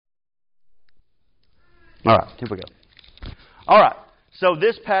All right, here we go. All right, so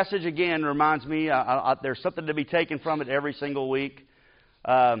this passage again reminds me, there's something to be taken from it every single week.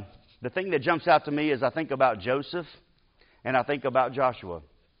 The thing that jumps out to me is I think about Joseph and I think about Joshua.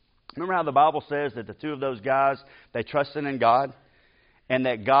 Remember how the Bible says that the two of those guys, they trusted in God and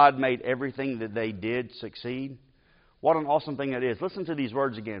that God made everything that they did succeed? What an awesome thing that is. Listen to these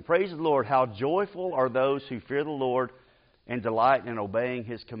words again. Praise the Lord, how joyful are those who fear the Lord and delight in obeying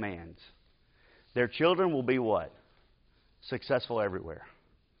His commands. Their children will be what? Successful everywhere.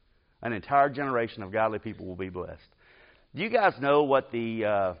 An entire generation of godly people will be blessed. Do you guys know what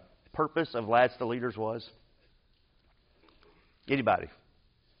the purpose of Lads to Leaders was? Anybody?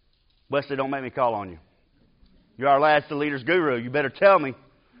 Wesley, don't make me call on you. You're our Lads to Leaders guru. You better tell me.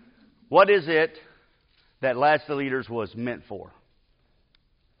 What is it that Lads to Leaders was meant for?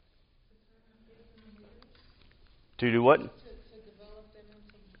 To do what?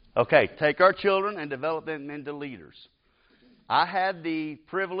 Okay, take our children and develop them into leaders. I had the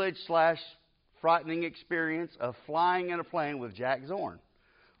privilege / frightening experience of flying in a plane with Jack Zorn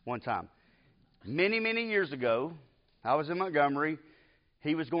one time. Many, many years ago, I was in Montgomery.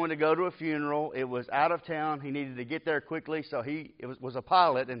 He was going to go to a funeral. It was out of town. He needed to get there quickly, so he was a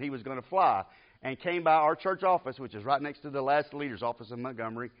pilot, and he was going to fly. And came by our church office, which is right next to the Lads to Leaders office in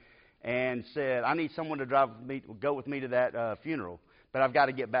Montgomery, and said, I need someone to go with me to that funeral. But I've got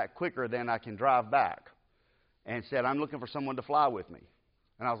to get back quicker than I can drive back. And said, I'm looking for someone to fly with me.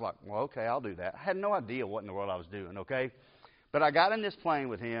 And I was like, well, okay, I'll do that. I had no idea what in the world I was doing, okay? But I got in this plane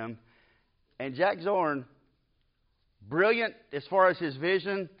with him, and Jack Zorn, brilliant as far as his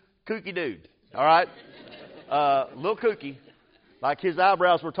vision, kooky dude, all right? Little kooky. Like his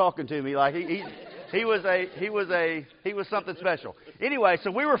eyebrows were talking to me. Like he was something special. Anyway,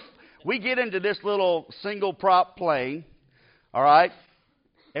 so we get into this little single prop plane. All right?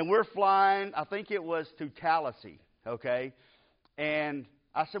 And we're flying, I think it was to Tallahassee, okay? And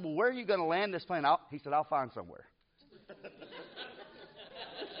I said, well, where are you going to land this plane? He said, I'll find somewhere.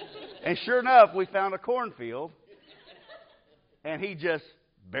 And sure enough, we found a cornfield, and he just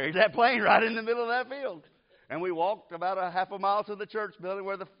buried that plane right in the middle of that field. And we walked about a half a mile to the church building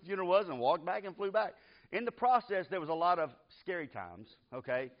where the funeral was and walked back and flew back. In the process, there was a lot of scary times,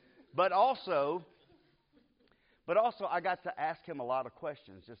 okay? But also, I got to ask him a lot of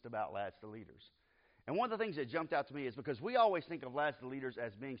questions just about Lads to Leaders. And one of the things that jumped out to me is because we always think of Lads to Leaders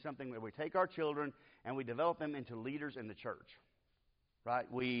as being something where we take our children and we develop them into leaders in the church,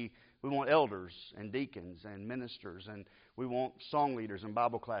 right? We want elders and deacons and ministers, and we want song leaders and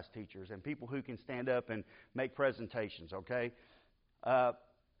Bible class teachers and people who can stand up and make presentations, okay?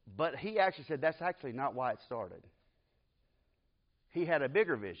 But he actually said that's actually not why it started. He had a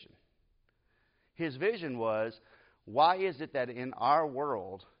bigger vision. His vision was, why is it that in our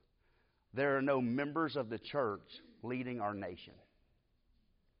world there are no members of the church leading our nation?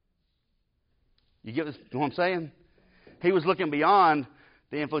 You get what I'm saying? He was looking beyond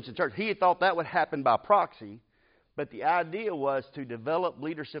the influence of the church. He had thought that would happen by proxy, but the idea was to develop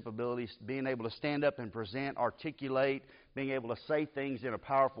leadership abilities, being able to stand up and present, articulate, being able to say things in a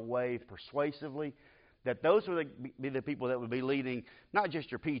powerful way, persuasively, that those would be the people that would be leading not just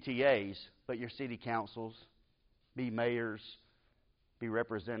your PTAs, but your city councils, be mayors, be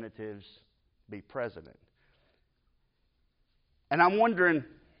representatives, be president. And I'm wondering,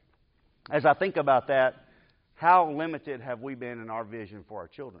 as I think about that, how limited have we been in our vision for our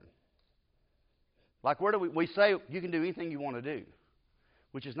children? Like, where do we say you can do anything you want to do,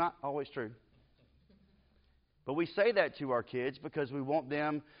 which is not always true. But we say that to our kids because we want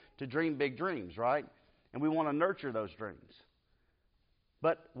them to dream big dreams, right? And we want to nurture those dreams.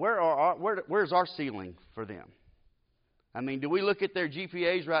 But where's our ceiling for them? I mean, do we look at their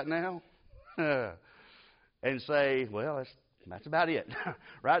GPAs right now and say, well, that's about it.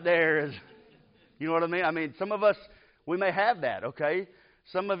 Right there is, you know what I mean? I mean, some of us, we may have that, okay?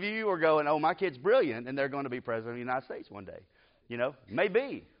 Some of you are going, oh, my kid's brilliant, and they're going to be president of the United States one day. You know,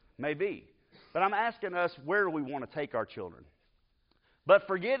 maybe. But I'm asking us, where do we want to take our children? But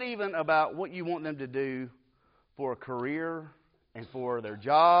forget even about what you want them to do for a career and for their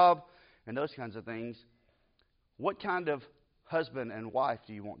job and those kinds of things. What kind of husband and wife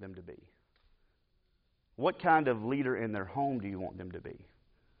do you want them to be? What kind of leader in their home do you want them to be?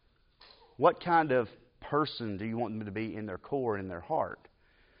 What kind of person do you want them to be in their core and in their heart?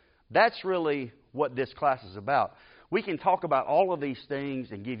 That's really what this class is about. We can talk about all of these things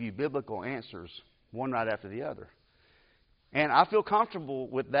and give you biblical answers, one right after the other. And I feel comfortable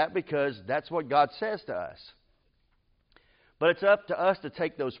with that because that's what God says to us. But it's up to us to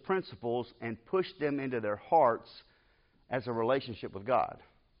take those principles and push them into their hearts as a relationship with God.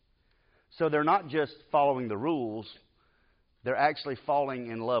 So they're not just following the rules, they're actually falling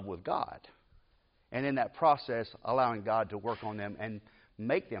in love with God. And in that process, allowing God to work on them and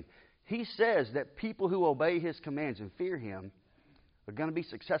make them. He says that people who obey His commands and fear Him are going to be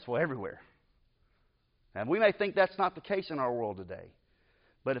successful everywhere. And we may think that's not the case in our world today.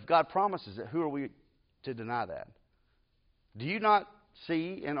 But if God promises it, who are we to deny that? Do you not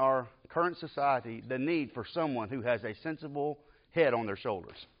see in our current society the need for someone who has a sensible head on their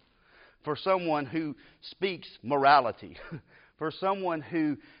shoulders? For someone who speaks morality? For someone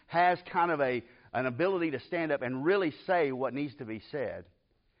who has kind of an ability to stand up and really say what needs to be said?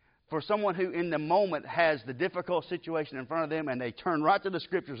 For someone who in the moment has the difficult situation in front of them and they turn right to the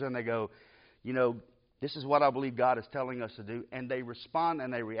Scriptures and they go, you know, this is what I believe God is telling us to do, and they respond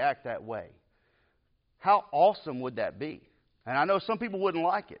and they react that way. How awesome would that be? And I know some people wouldn't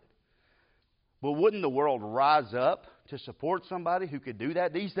like it. But wouldn't the world rise up to support somebody who could do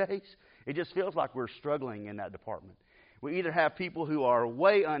that these days? It just feels like we're struggling in that department. We either have people who are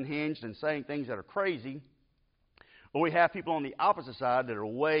way unhinged and saying things that are crazy, or we have people on the opposite side that are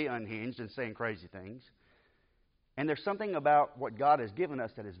way unhinged and saying crazy things. And there's something about what God has given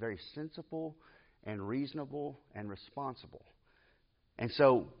us that is very sensible and reasonable and responsible. And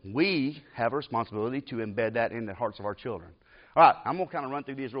so we have a responsibility to embed that in the hearts of our children. All right, I'm going to kind of run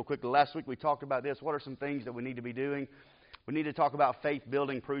through these real quickly. Last week we talked about this. What are some things that we need to be doing? We need to talk about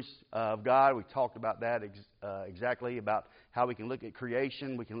faith-building proofs of God. We talked about that exactly, about how we can look at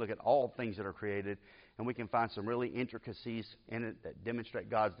creation. We can look at all things that are created, and we can find some really intricacies in it that demonstrate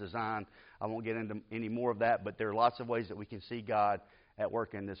God's design. I won't get into any more of that, but there are lots of ways that we can see God at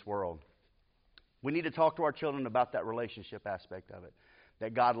work in this world. We need to talk to our children about that relationship aspect of it,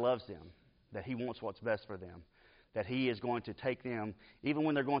 that God loves them, that He wants what's best for them, that He is going to take them, even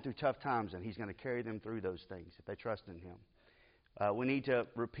when they're going through tough times, and He's going to carry them through those things if they trust in Him. We need to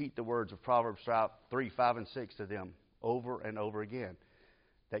repeat the words of Proverbs 3, 5, and 6 to them over and over again,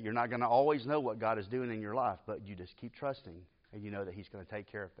 that you're not going to always know what God is doing in your life, but you just keep trusting, and you know that He's going to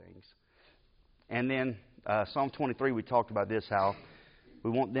take care of things. And then Psalm 23, we talked about this, how we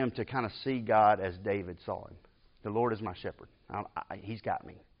want them to kind of see God as David saw Him. The Lord is my shepherd. He's got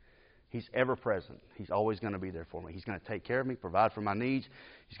me. He's ever present. He's always going to be there for me. He's going to take care of me, provide for my needs.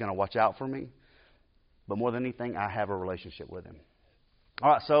 He's going to watch out for me. But more than anything, I have a relationship with Him.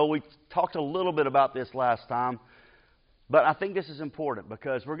 All right, so we talked a little bit about this last time. But I think this is important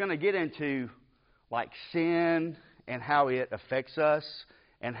because we're going to get into like sin and how it affects us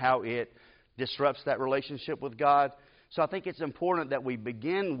and how it disrupts that relationship with God. So I think it's important that we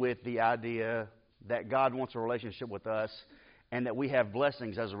begin with the idea that God wants a relationship with us and that we have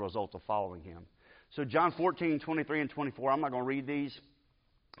blessings as a result of following Him. So John 14, 23 and 24, I'm not going to read these,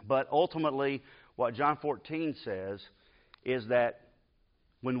 but ultimately what John 14 says is that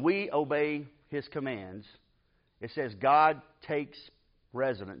when we obey His commands, it says God takes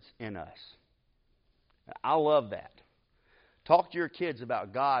residence in us. I love that. Talk to your kids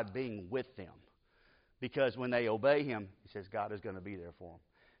about God being with them, because when they obey Him, He says God is going to be there for them.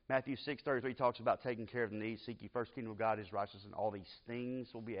 Matthew 6:33 talks about taking care of the needs. Seek ye first the kingdom of God, His righteousness, and all these things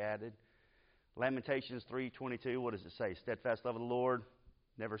will be added. Lamentations 3:22, what does it say? Steadfast love of the Lord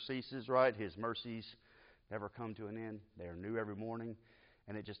never ceases, right? His mercies never come to an end. They are new every morning.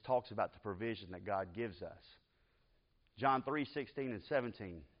 And it just talks about the provision that God gives us. John 3:16 and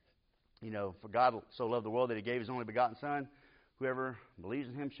 17. You know, for God so loved the world that He gave His only begotten Son. Whoever believes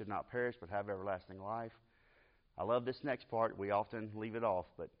in Him should not perish but have everlasting life. I love this next part. We often leave it off.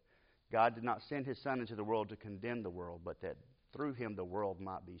 But God did not send His Son into the world to condemn the world, but that through Him the world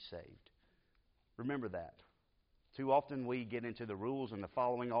might be saved. Remember that. Too often we get into the rules and the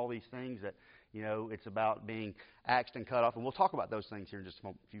following all these things that, you know, it's about being axed and cut off. And we'll talk about those things here in just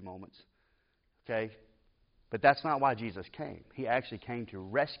a few moments. Okay? But that's not why Jesus came. He actually came to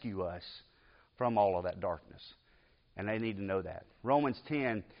rescue us from all of that darkness. And they need to know that. Romans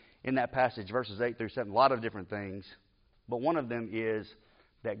 10, in that passage, verses 8 through 7, a lot of different things. But one of them is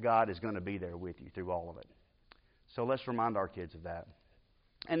that God is going to be there with you through all of it. So let's remind our kids of that.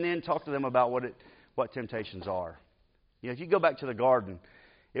 And then talk to them about what temptations are. You know, if you go back to the garden,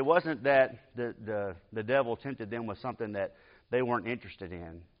 it wasn't that the devil tempted them with something that they weren't interested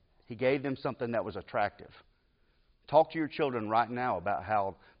in. He gave them something that was attractive. Talk to your children right now about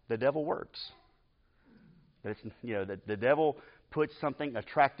how the devil works. That the devil puts something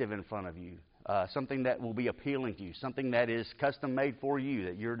attractive in front of you, something that will be appealing to you, something that is custom made for you,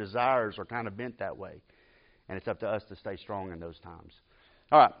 that your desires are kind of bent that way. And it's up to us to stay strong in those times.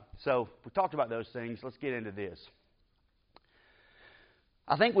 All right, so we talked about those things. Let's get into this.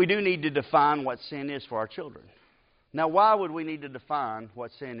 I think we do need to define what sin is for our children. Now, why would we need to define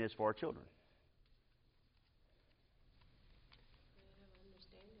what sin is for our children?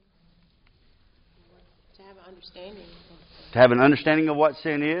 To have an understanding. To have an understanding of what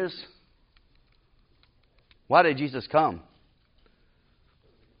sin is? Why did Jesus come?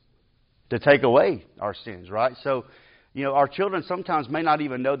 To take away our sins, right? So, our children sometimes may not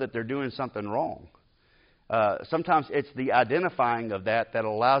even know that they're doing something wrong. Sometimes it's the identifying of that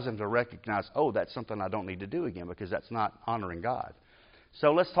allows them to recognize, oh, that's something I don't need to do again because that's not honoring God.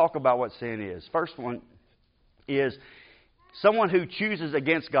 So let's talk about what sin is. First one is someone who chooses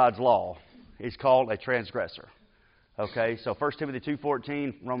against God's law is called a transgressor. Okay, so 1 Timothy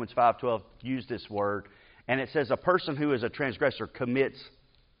 2:14, Romans 5:12 use this word, and it says a person who is a transgressor commits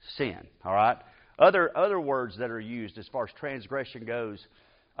sin. All right. Other words that are used as far as transgression goes,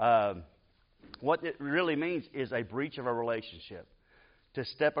 what it really means is a breach of a relationship, to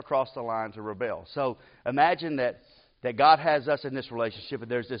step across the line, to rebel. So imagine that God has us in this relationship, and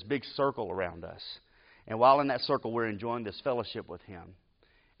there's this big circle around us. And while in that circle, we're enjoying this fellowship with Him.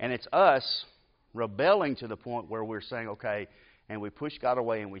 And it's us rebelling to the point where we're saying, okay, and we push God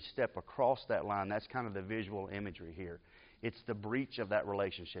away and we step across that line. That's kind of the visual imagery here. It's the breach of that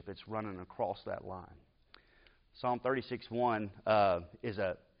relationship. It's running across that line. Psalm 36:1 is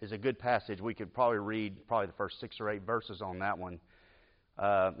a good passage. We could probably read the first 6 or 8 verses on that one.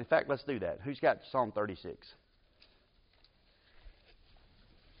 In fact, let's do that. Who's got Psalm 36?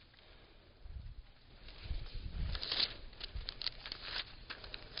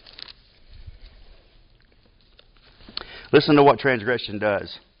 Listen to what transgression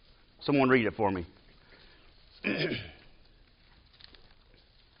does. Someone read it for me. Transgression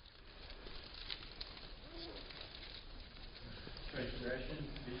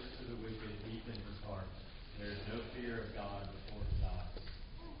speaks to the wicked deep in his heart. There is no fear of God before his eyes.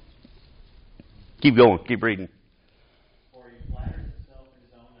 Keep going. Keep reading. For he flatters himself in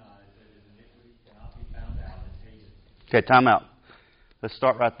his own eyes that his iniquity cannot be found out and hated. Okay, time out. Let's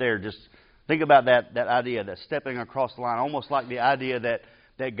start right there. Just think about that idea, that stepping across the line, almost like the idea that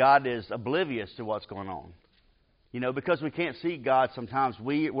God is oblivious to what's going on. Because we can't see God sometimes,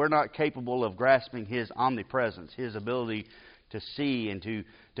 we're not capable of grasping His omnipresence, His ability to see and to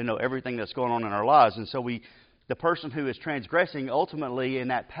know everything that's going on in our lives. And so the person who is transgressing ultimately in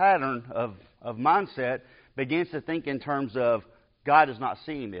that pattern of mindset begins to think in terms of, God is not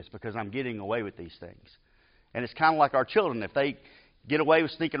seeing this because I'm getting away with these things. And it's kind of like our children. If they get away with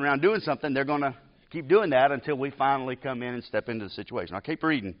sneaking around doing something, they're going to keep doing that until we finally come in and step into the situation. I'll keep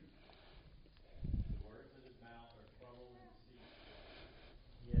reading. The words of his mouth are trouble and deceit.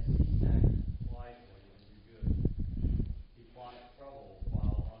 Yes, he acts wisely and do good. He plots trouble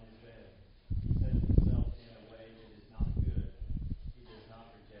while on his bed. He sets himself in a way that is not good. He does not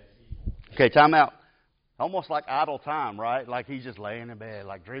reject evil. Okay, time out. Almost like idle time, right? Like he's just laying in bed,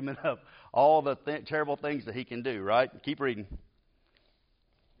 like dreaming up all the terrible things that he can do, right? Keep reading.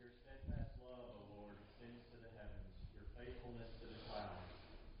 Your steadfast love, O Lord, extends to the heavens, your faithfulness to the clouds.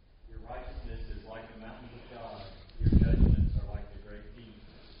 Your righteousness is like the mountains of God. Your judgments are like the great deep.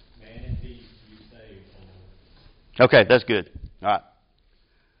 Man and beast you save, O Lord. Okay, that's good. All right.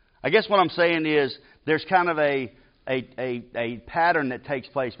 I guess what I'm saying is there's kind of a pattern that takes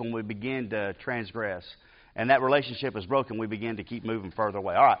place when we begin to transgress. And that relationship is broken. We begin to keep moving further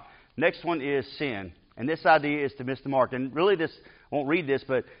away. All right. Next one is sin. And this idea is to miss the mark. And really I won't read this,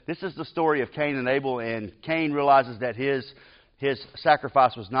 but this is the story of Cain and Abel. And Cain realizes that his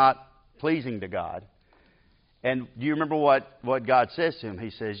sacrifice was not pleasing to God. And do you remember what God says to him? He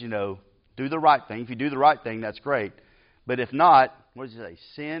says, do the right thing. If you do the right thing, that's great. But if not, what does he say?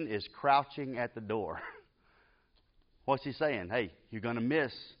 Sin is crouching at the door. What's he saying? Hey, you're going to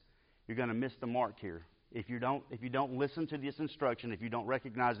miss the mark here. If you don't listen to this instruction, if you don't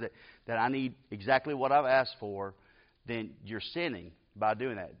recognize that I need exactly what I've asked for, then you're sinning by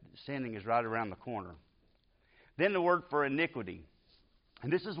doing that. Sinning is right around the corner. Then the word for iniquity.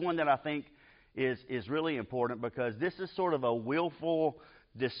 And this is one that I think is really important because this is sort of a willful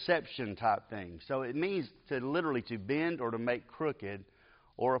deception type thing. So it means to bend or to make crooked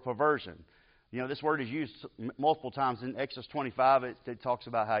or a perversion. This word is used multiple times in Exodus 25. It talks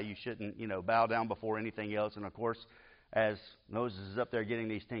about how you shouldn't, bow down before anything else. And, of course, as Moses is up there getting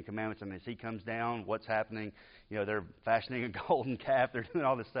these 10 Commandments, and as he comes down, what's happening? They're fashioning a golden calf. They're doing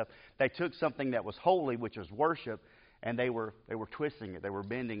all this stuff. They took something that was holy, which was worship, and they were twisting it. They were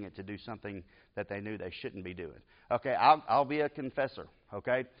bending it to do something that they knew they shouldn't be doing. Okay, I'll be a confessor,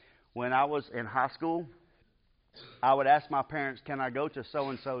 okay? When I was in high school, I would ask my parents, can I go to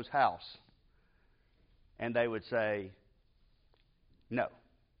so-and-so's house? And they would say, no.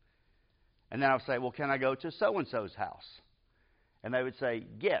 And then I would say, well, can I go to so-and-so's house? And they would say,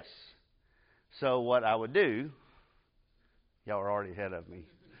 yes. So what I would do, y'all are already ahead of me,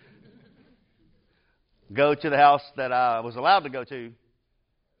 go to the house that I was allowed to go to,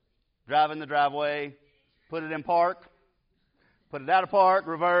 drive in the driveway, put it in park, put it out of park,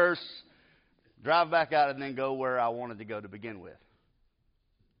 reverse, drive back out, and then go where I wanted to go to begin with.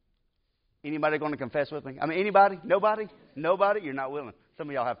 Anybody going to confess with me? I mean, anybody? Nobody? Nobody? You're not willing. Some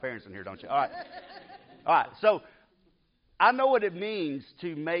of y'all have parents in here, don't you? All right. All right. So I know what it means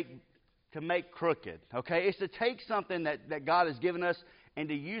to make crooked. Okay? It's to take something that God has given us and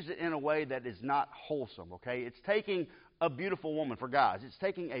to use it in a way that is not wholesome. Okay? It's taking a beautiful woman, for guys. It's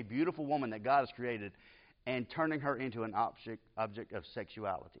taking a beautiful woman that God has created and turning her into an object of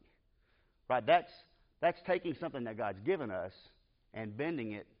sexuality. Right? That's taking something that God's given us and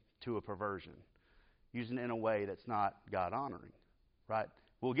bending it to a perversion, using it in a way that's not God-honoring, right?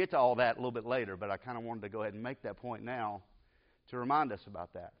 We'll get to all that a little bit later, but I kind of wanted to go ahead and make that point now to remind us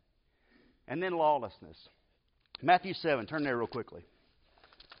about that. And then lawlessness. Matthew 7, turn there real quickly.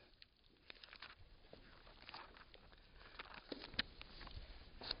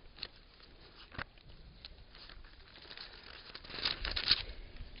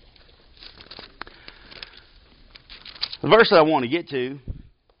 The verse that I want to get to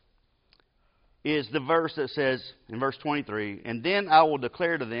is the verse that says in verse 23, and then I will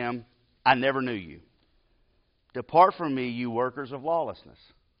declare to them, I never knew you. Depart from me, you workers of lawlessness.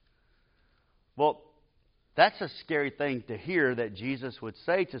 Well, that's a scary thing to hear, that Jesus would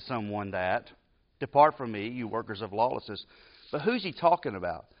say to someone that, depart from me, you workers of lawlessness. But who's he talking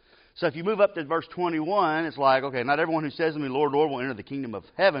about? So if you move up to verse 21, it's like, okay, not everyone who says to me, Lord, Lord, will enter the kingdom of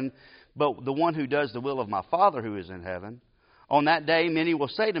heaven, but the one who does the will of my Father who is in heaven. On that day, many will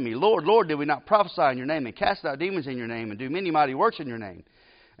say to me, Lord, Lord, did we not prophesy in your name and cast out demons in your name and do many mighty works in your name?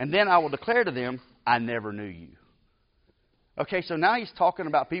 And then I will declare to them, I never knew you. Okay, so now he's talking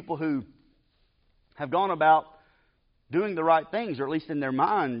about people who have gone about doing the right things, or at least in their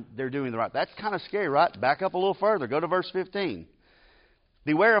mind, they're doing the right. That's kind of scary, right? Back up a little further. Go to verse 15.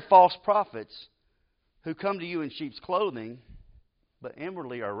 Beware of false prophets who come to you in sheep's clothing, but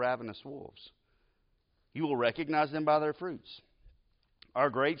inwardly are ravenous wolves. You will recognize them by their fruits. Are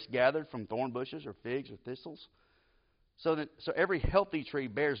grapes gathered from thorn bushes, or figs, or thistles? So every healthy tree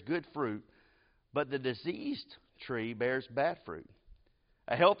bears good fruit, but the diseased tree bears bad fruit.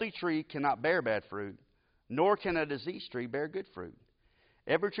 A healthy tree cannot bear bad fruit, nor can a diseased tree bear good fruit.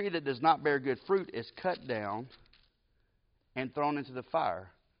 Every tree that does not bear good fruit is cut down and thrown into the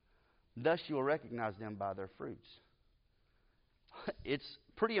fire. Thus you will recognize them by their fruits. It's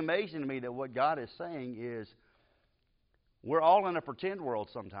pretty amazing to me that what God is saying is we're all in a pretend world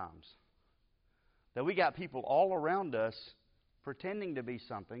sometimes. That we got people all around us pretending to be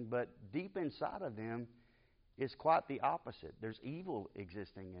something, but deep inside of them is quite the opposite. There's evil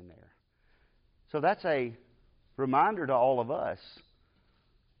existing in there. So that's a reminder to all of us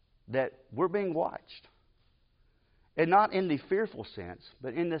that we're being watched. And not in the fearful sense,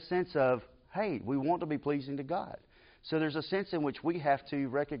 but in the sense of, hey, we want to be pleasing to God. So there's a sense in which we have to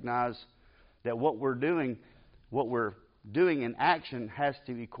recognize that what we're doing in action has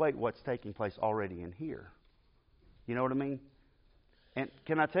to equate what's taking place already in here. You know what I mean? And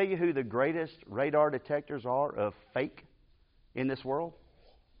can I tell you who the greatest radar detectors are of fake in this world?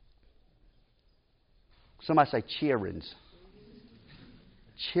 Somebody say children's.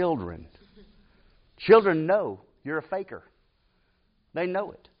 Children. Children know you're a faker. They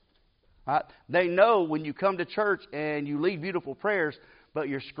know it. Right? They know when you come to church and you lead beautiful prayers, but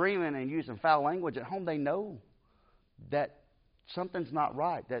you're screaming and using foul language at home. They know that something's not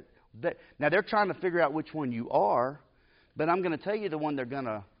right. Now they're trying to figure out which one you are, but I'm going to tell you the one they're going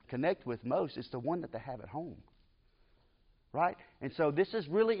to connect with most is the one that they have at home. Right? And so this is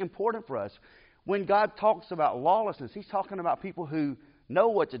really important for us. When God talks about lawlessness, He's talking about people who know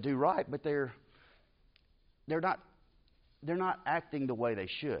what to do right, but they're not acting the way they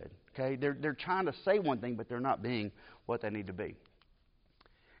should. Okay, they're trying to say one thing, but they're not being what they need to be.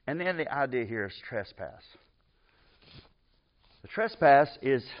 And then the idea here is trespass. The trespass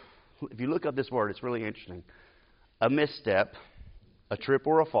is, if you look up this word, it's really interesting. A misstep, a trip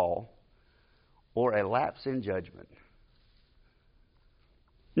or a fall, or a lapse in judgment.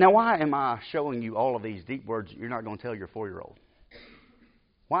 Now, why am I showing you all of these deep words that you're not going to tell your 4-year-old?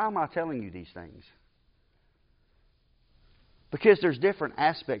 Why am I telling you these things? Because there's different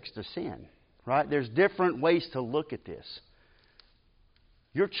aspects to sin, right? There's different ways to look at this.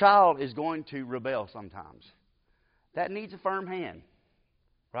 Your child is going to rebel sometimes. That needs a firm hand,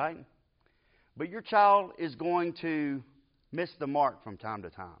 right? But your child is going to miss the mark from time to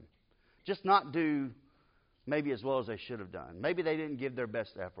time. just not do maybe as well as they should have done. Maybe they didn't give their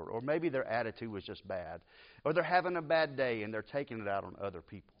best effort, or maybe their attitude was just bad, or they're having a bad day and they're taking it out on other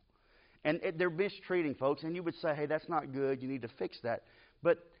people. And they're mistreating folks, and you would say, hey, that's not good, you need to fix that.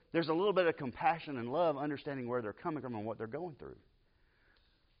 But there's a little bit of compassion and love, understanding where they're coming from and what they're going through.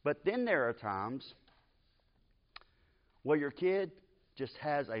 But then there are times where your kid just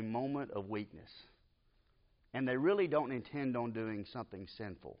has a moment of weakness, and they really don't intend on doing something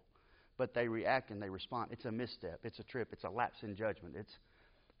sinful, but they react and they respond. It's a misstep, it's a trip, it's a lapse in judgment.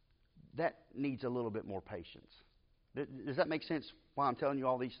 That needs a little bit more patience. Does that make sense why I'm telling you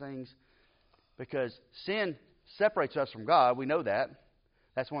all these things? Because sin separates us from God. We know that.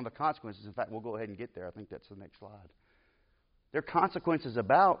 That's one of the consequences. In fact, we'll go ahead and get there. I think that's the next slide. There are consequences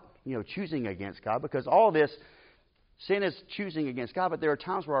about, choosing against God, because all this, sin is choosing against God, but there are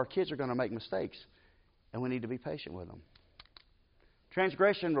times where our kids are going to make mistakes, and we need to be patient with them.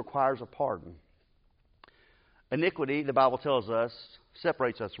 Transgression requires a pardon. Iniquity, the Bible tells us,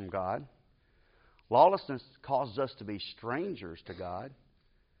 separates us from God. Lawlessness causes us to be strangers to God.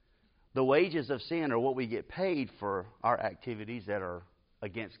 The wages of sin, or what we get paid for our activities that are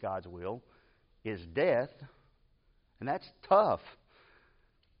against God's will, is death. And that's tough.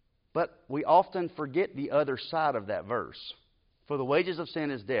 But we often forget the other side of that verse. For the wages of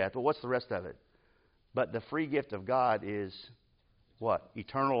sin is death. Well, what's the rest of it? But the free gift of God is what?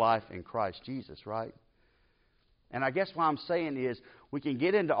 Eternal life in Christ Jesus, right? And I guess what I'm saying is we can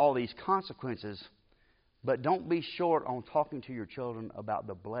get into all these consequences, but don't be short on talking to your children about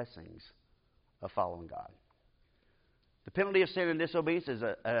the blessings of following God. The penalty of sin and disobedience is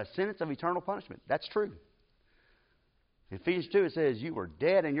a sentence of eternal punishment. That's true. In Ephesians 2, it says, you were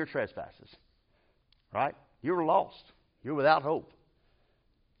dead in your trespasses. Right? You were lost. You were without hope.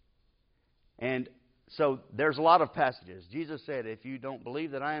 And so there's a lot of passages. Jesus said, if you don't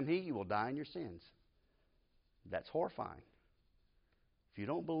believe that I am He, you will die in your sins. That's horrifying. If you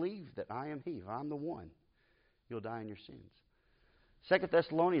don't believe that I am He, if I'm the one, you'll die in your sins. 2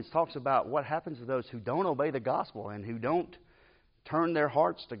 Thessalonians talks about what happens to those who don't obey the gospel and who don't turn their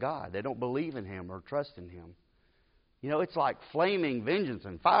hearts to God. They don't believe in Him or trust in Him. It's like flaming vengeance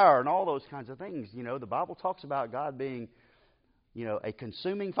and fire and all those kinds of things. The Bible talks about God being, a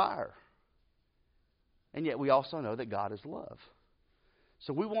consuming fire. And yet we also know that God is love.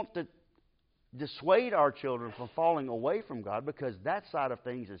 So we want to dissuade our children from falling away from God, because that side of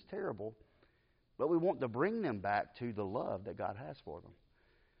things is terrible. But we want to bring them back to the love that God has for them.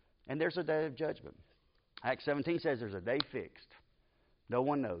 And there's a day of judgment. Acts 17 says there's a day fixed. No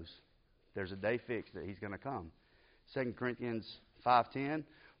one knows. There's a day fixed that He's going to come. 2 Corinthians 5:10,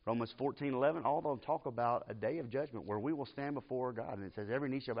 Romans 14:11, all of them talk about a day of judgment where we will stand before God. And it says every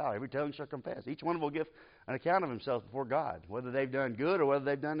knee shall bow, every tongue shall confess. Each one will give an account of himself before God, whether they've done good or whether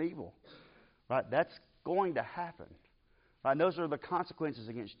they've done evil. Right? That's going to happen. Right? And those are the consequences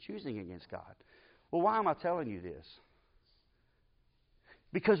against choosing against God. Well, why am I telling you this?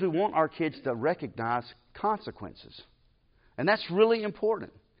 Because we want our kids to recognize consequences. And that's really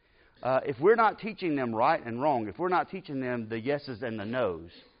important. If we're not teaching them right and wrong, if we're not teaching them the yeses and the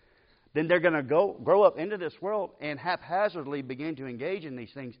nos, then they're going to grow up into this world and haphazardly begin to engage in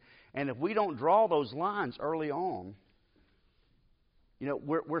these things. And if we don't draw those lines early on,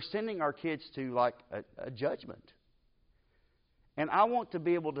 we're sending our kids to like a judgment. And I want to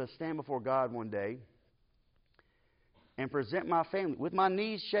be able to stand before God one day and present my family with my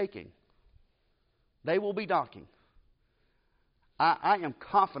knees shaking. They will be knocking. I am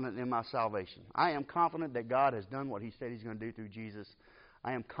confident in my salvation. I am confident that God has done what He said He's going to do through Jesus.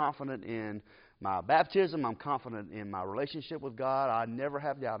 I am confident in my baptism. I'm confident in my relationship with God. I never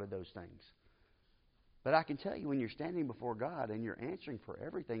have doubted those things. But I can tell you, when you're standing before God and you're answering for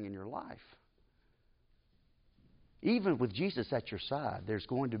everything in your life, even with Jesus at your side, there's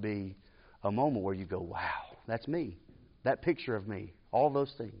going to be a moment where you go, wow, that's me. That picture of me. All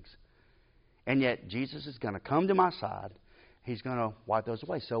those things. And yet Jesus is going to come to my side. He's going to wipe those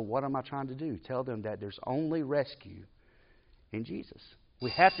away. So what am I trying to do? Tell them that there's only rescue in Jesus. We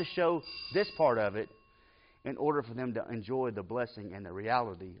have to show this part of it in order for them to enjoy the blessing and the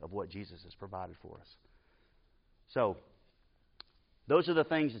reality of what Jesus has provided for us. So, those are the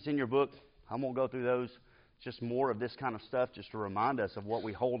things that's in your book. I won't go through those. Just more of this kind of stuff just to remind us of what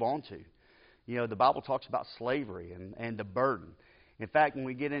we hold on to. The Bible talks about slavery and the burden. In fact, when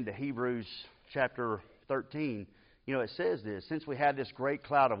we get into Hebrews chapter 13, it says this: since we have this great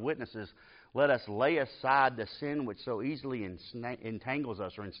cloud of witnesses, let us lay aside the sin which so easily entangles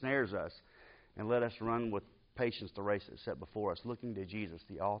us or ensnares us, and let us run with patience the race that's set before us, looking to Jesus,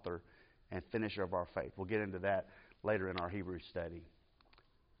 the author and finisher of our faith. We'll get into that later in our Hebrews study.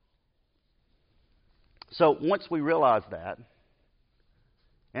 So once we realize that,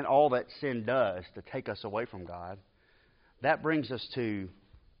 and all that sin does to take us away from God, that brings us to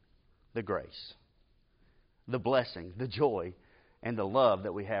the grace, the blessing, the joy, and the love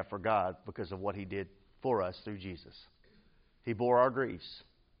that we have for God because of what He did for us through Jesus. He bore our griefs.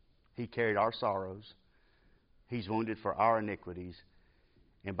 He carried our sorrows. He's wounded for our iniquities.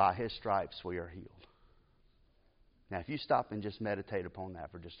 And by His stripes we are healed. Now, if you stop and just meditate upon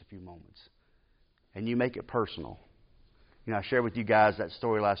that for just a few moments, and you make it personal. You know, I shared with you guys that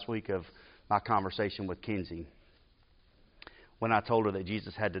story last week of my conversation with Kenzie when I told her that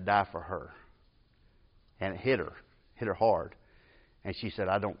Jesus had to die for her. And it hit her hard. And she said,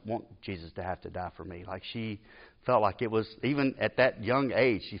 I don't want Jesus to have to die for me. Like she felt like it was, even at that young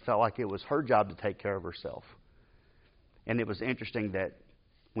age, she felt like it was her job to take care of herself. And it was interesting that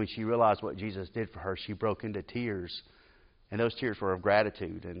when she realized what Jesus did for her, she broke into tears. And those tears were of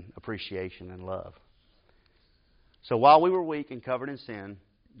gratitude and appreciation and love. So while we were weak and covered in sin,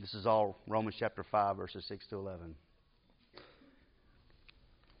 this is all Romans chapter 5, verses 6 to 11.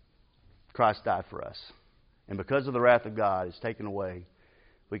 Christ died for us. And because of the wrath of God is taken away,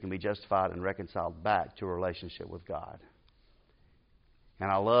 we can be justified and reconciled back to a relationship with God.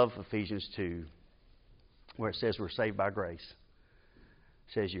 And I love Ephesians 2, where it says we're saved by grace.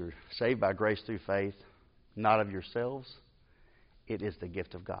 It says you're saved by grace through faith, not of yourselves. It is the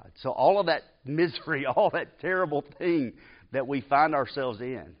gift of God. So all of that misery, all that terrible thing that we find ourselves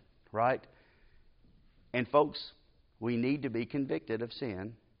in, right? And folks, we need to be convicted of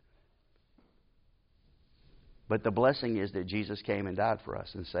sin. But the blessing is that Jesus came and died for us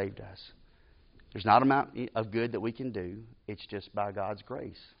and saved us. There's not an amount of good that we can do. It's just by God's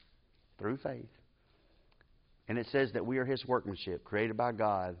grace, through faith. And it says that we are His workmanship, created by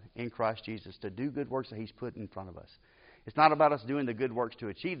God in Christ Jesus to do good works that He's put in front of us. It's not about us doing the good works to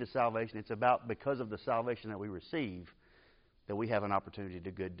achieve the salvation. It's about, because of the salvation that we receive, that we have an opportunity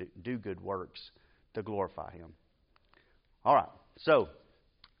to do good works to glorify Him. All right, so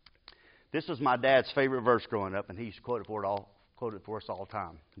this was my dad's favorite verse growing up, and he used to quote it for us all the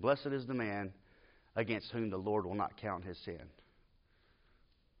time. Blessed is the man against whom the Lord will not count his sin.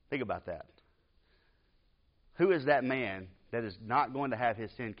 Think about that. Who is that man that is not going to have his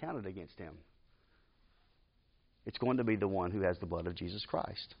sin counted against him? It's going to be the one who has the blood of Jesus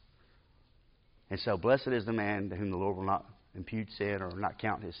Christ. And so, blessed is the man to whom the Lord will not impute sin or not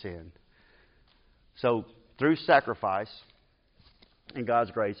count his sin. So, through sacrifice and God's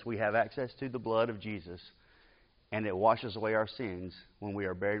grace, we have access to the blood of Jesus, and it washes away our sins when we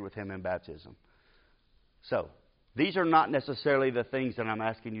are buried with Him in baptism. So, these are not necessarily the things that I'm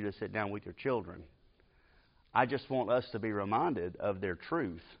asking you to sit down with your children. I just want us to be reminded of their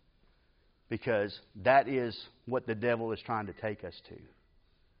truth, because that is what the devil is trying to take us to.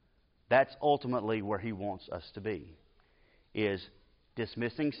 That's ultimately where he wants us to be, is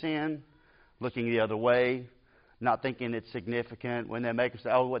dismissing sin, looking the other way, not thinking it's significant. When they make us say,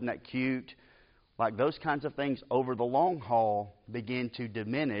 oh, wasn't that cute? Like those kinds of things over the long haul begin to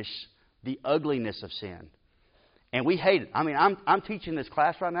diminish the ugliness of sin. And we hate it. I mean, I'm teaching this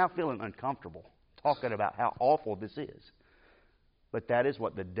class right now feeling uncomfortable, talking about how awful this is. But that is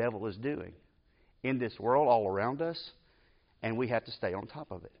what the devil is doing in this world all around us, and we have to stay on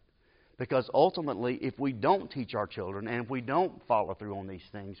top of it. Because ultimately, if we don't teach our children and if we don't follow through on these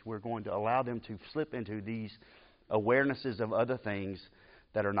things, we're going to allow them to slip into these awarenesses of other things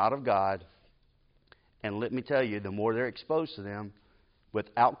that are not of God. And let me tell you, the more they're exposed to them,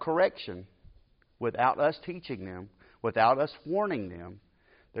 without correction, without us teaching them, without us warning them,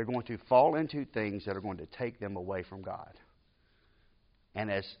 they're going to fall into things that are going to take them away from God. And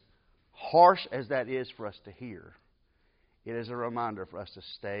as harsh as that is for us to hear, it is a reminder for us to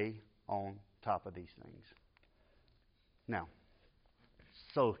stay on top of these things. Now,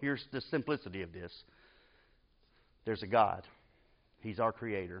 so here's the simplicity of this. There's a God. He's our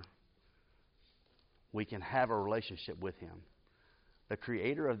Creator. We can have a relationship with Him. The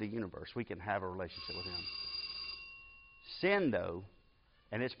Creator of the universe, we can have a relationship with Him. Sin, though,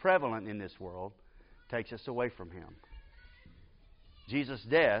 and it's prevalent in this world, takes us away from Him. Jesus'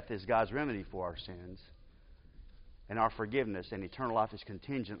 death is God's remedy for our sins, and our forgiveness and eternal life is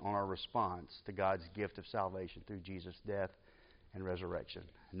contingent on our response to God's gift of salvation through Jesus' death and resurrection.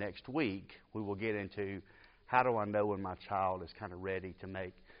 Next week, we will get into how do I know when my child is kind of ready to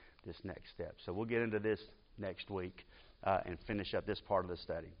make this next step. So we'll get into this next week and finish up this part of the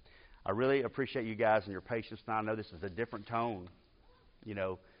study. I really appreciate you guys and your patience. Now, I know this is a different tone,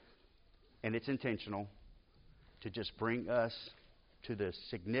 and it's intentional to just bring us to the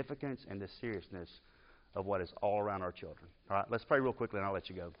significance and the seriousness of what is all around our children. All right, let's pray real quickly and I'll let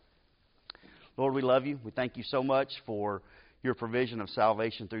you go. Lord, we love you. We thank you so much for your provision of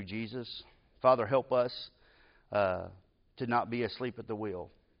salvation through Jesus. Father, help us to not be asleep at the wheel.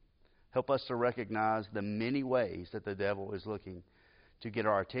 Help us to recognize the many ways that the devil is looking to get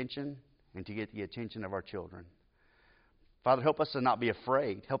our attention and to get the attention of our children. Father, help us to not be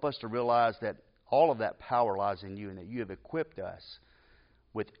afraid. Help us to realize that all of that power lies in you and that you have equipped us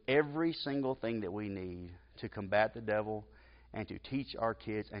with every single thing that we need to combat the devil and to teach our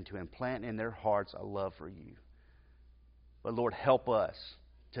kids and to implant in their hearts a love for you. But Lord, help us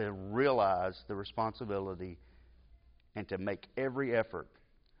to realize the responsibility and to make every effort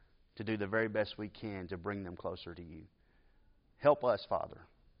to do the very best we can to bring them closer to you. Help us, Father,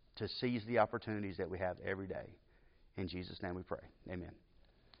 to seize the opportunities that we have every day. In Jesus' name we pray. Amen.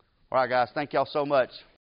 All right, guys, thank y'all so much.